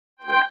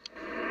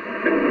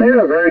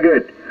Yeah, very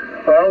good.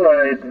 Well,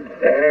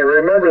 hey,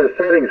 remember the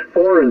settings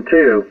 4 and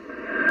 2.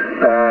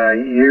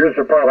 Yours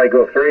will probably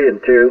go 3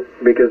 and 2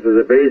 because of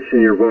the bass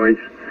in your voice.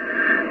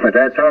 But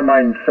that's how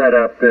mine's set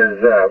up, is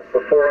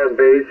 4 on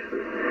bass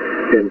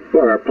and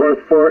plus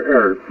 4,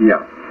 or,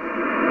 yeah.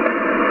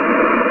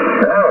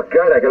 Oh,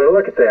 God, I gotta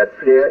look at that.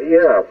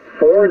 Yeah,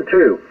 4 and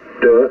 2.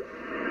 Duh.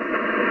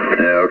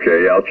 Yeah,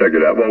 okay, yeah, I'll check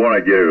it out. Well, when I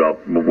get it,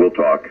 we'll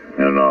talk,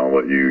 and I'll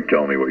let you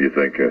tell me what you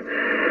think.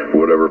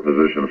 Whatever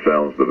position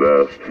sounds the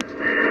best.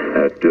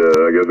 I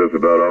guess that's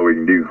about all we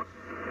can do.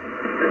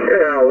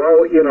 Yeah,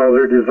 well, you know,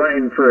 they're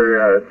designed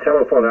for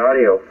telephone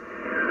audio,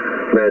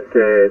 but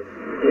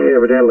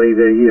evidently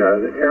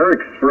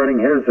Eric's running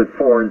his at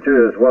 4 and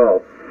 2 as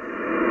well.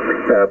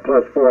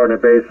 Plus 4 on the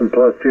bass and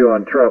plus 2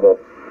 on treble.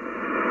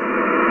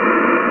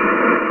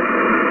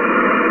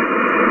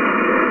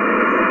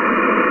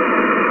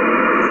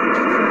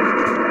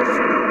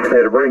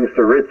 It brings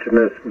the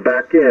richness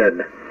back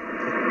in.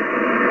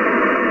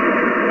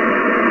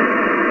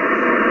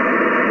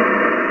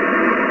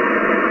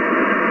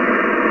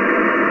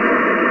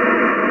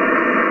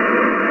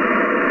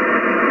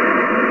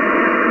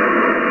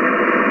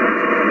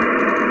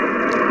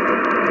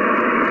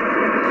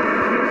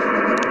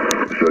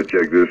 So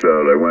check this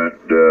out. I went,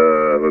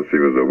 let's see,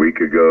 it was a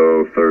week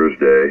ago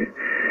Thursday.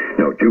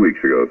 No, 2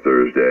 weeks ago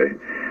Thursday.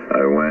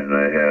 I went and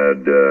I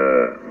had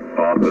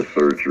office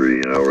surgery,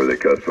 you know, where they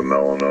cut some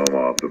melanoma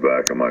off the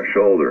back of my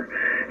shoulder,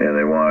 and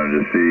they wanted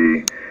to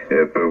see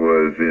if it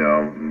was, you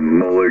know,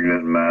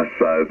 malignant, mass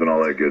size, and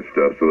all that good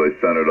stuff. So they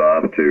sent it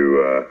off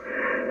to,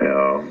 you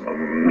know,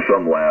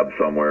 some lab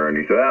somewhere, and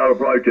he said, it'll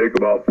probably take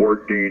about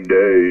 14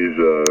 days,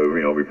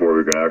 you know, before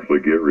we can actually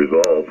get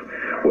results.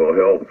 Well,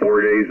 hell,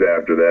 4 days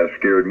after that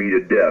scared me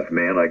to death,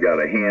 man. I got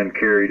a hand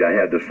carried. I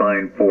had to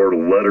sign for a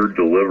letter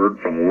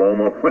delivered from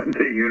Loma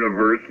Linda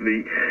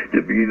University to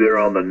be there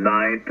on the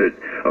 9th at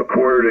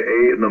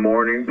 7:45 in the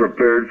morning,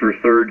 prepared for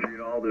surgery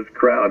and all this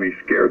crap. I mean,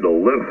 scared the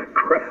living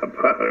crap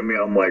out of me.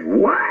 I'm like,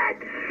 what?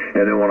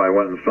 And then when I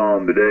went and saw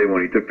him today,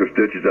 when he took the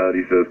stitches out,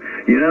 he says,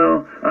 you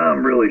know,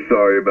 I'm really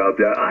sorry about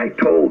that. I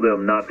told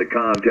them not to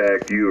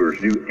contact you or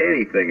do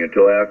anything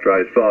until after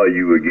I saw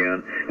you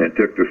again and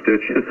took the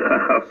stitches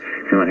out.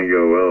 And I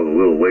go, well, a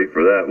little late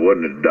for that,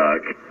 wasn't it,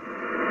 Doc?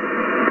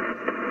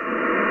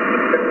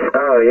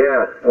 Oh,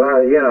 yeah.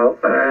 Well, you know,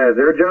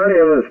 they're Johnny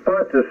on the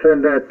spot to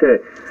send that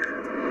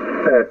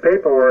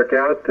paperwork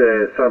out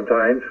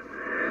sometimes.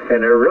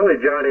 And they're really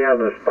Johnny on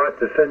the spot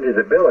to send you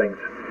the billings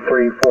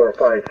 3, 4,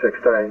 5,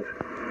 6 times.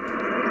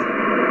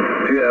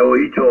 Yeah, well,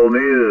 he told me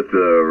that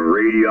the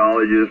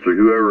radiologist or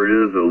whoever it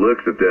is that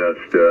looks at that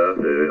stuff,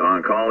 the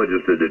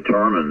oncologist that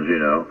determines, you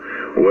know,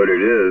 what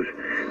it is,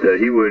 that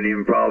he wouldn't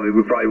even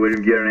we probably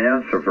wouldn't get an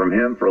answer from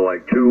him for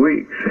like 2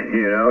 weeks.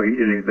 You know, he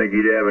didn't even think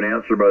he'd have an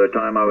answer by the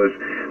time I was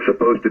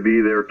supposed to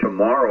be there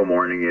tomorrow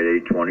morning at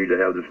 8:20 to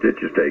have the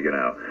stitches taken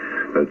out.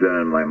 But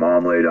then my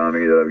mom laid on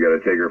me that I've got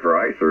to take her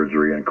for eye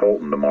surgery in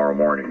Colton tomorrow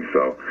morning,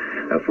 so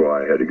that's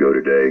why I had to go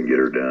today and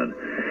get her done.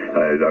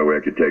 That way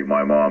I could take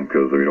my mom,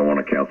 because we don't want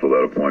to cancel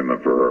that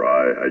appointment for her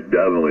eye. I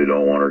definitely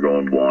don't want her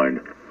going blind.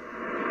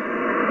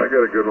 I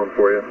got a good one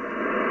for you.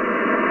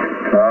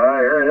 I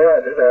heard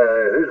that.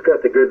 Who's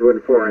got the good one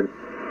for him?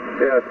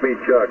 Yeah, it's me,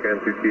 Chuck,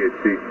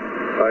 N2THC.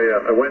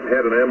 I went and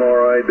had an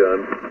MRI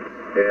done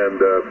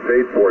and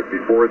paid for it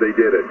before they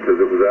did it because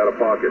it was out of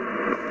pocket.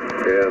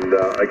 And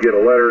I get a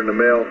letter in the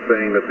mail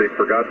saying that they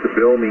forgot to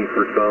bill me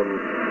for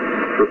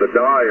the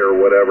dye or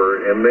whatever,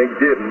 and they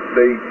didn't.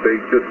 They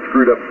just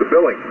screwed up the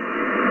billing.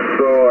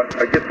 So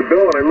I get the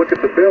bill and I look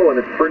at the bill and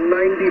it's for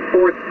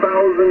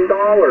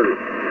 $94,000.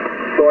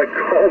 So I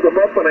called them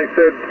up and I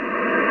said,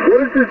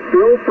 what is this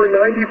bill for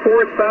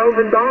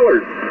 $94,000?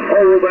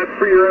 Oh, well, that's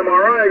for your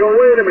MRI. I go,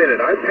 wait a minute,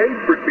 I paid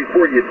for it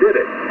before you did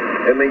it.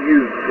 And they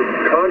used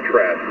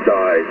contrast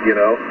dye, you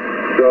know.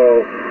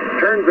 So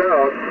turns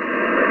out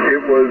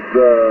it was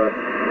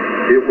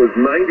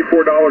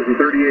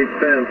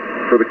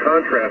 $94.38 for the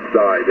contrast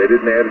dye. They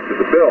didn't add it to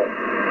the bill,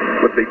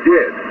 but they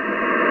did.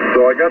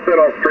 So I got that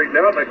all straightened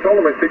out, and I told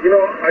them, I said, you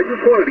know, I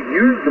just wanted to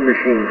use the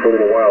machine for a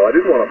little while. I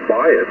didn't want to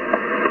buy it.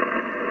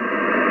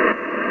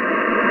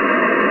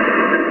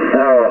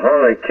 Oh,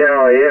 holy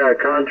cow, yeah,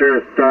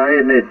 contrast dye,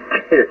 and they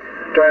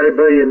try to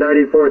bill you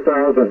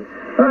 $94,000.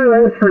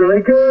 Oh, that's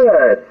really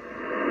good.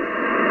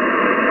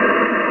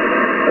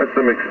 That's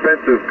some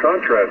expensive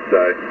contrast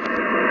dye.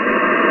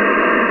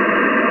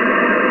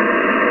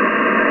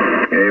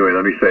 Anyway,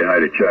 let me say hi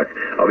to Chuck.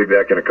 I'll be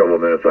back in a couple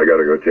of minutes. I got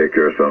to go take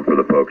care of something for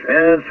the folks.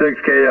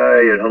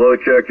 N6KI, and hello,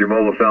 Chuck. Your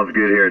mobile sounds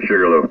good here in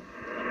Sugarloaf.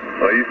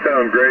 Well, you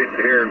sound great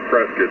here in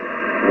Prescott.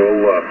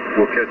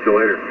 We'll catch you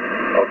later.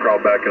 I'll crawl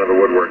back into the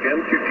woodwork.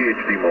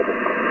 N2THD Mobile.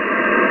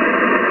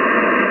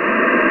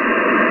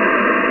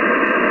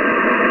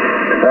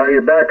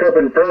 You're back up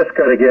in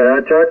Prescott again,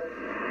 huh, Chuck?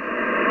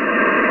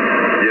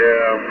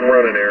 Yeah, I'm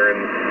running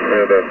errands. I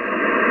had to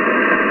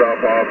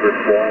stop off at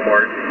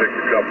Walmart and pick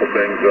a couple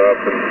things up,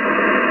 and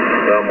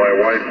now my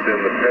wife's in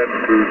the pet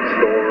food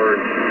store,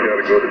 and she's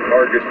got to go to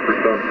Target for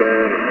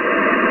something,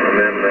 and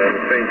then in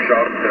the same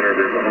shop center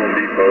there's a Home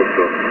Depot. Depot,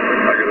 so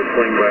I got to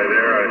swing by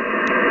there.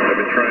 I've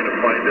been trying to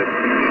find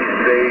it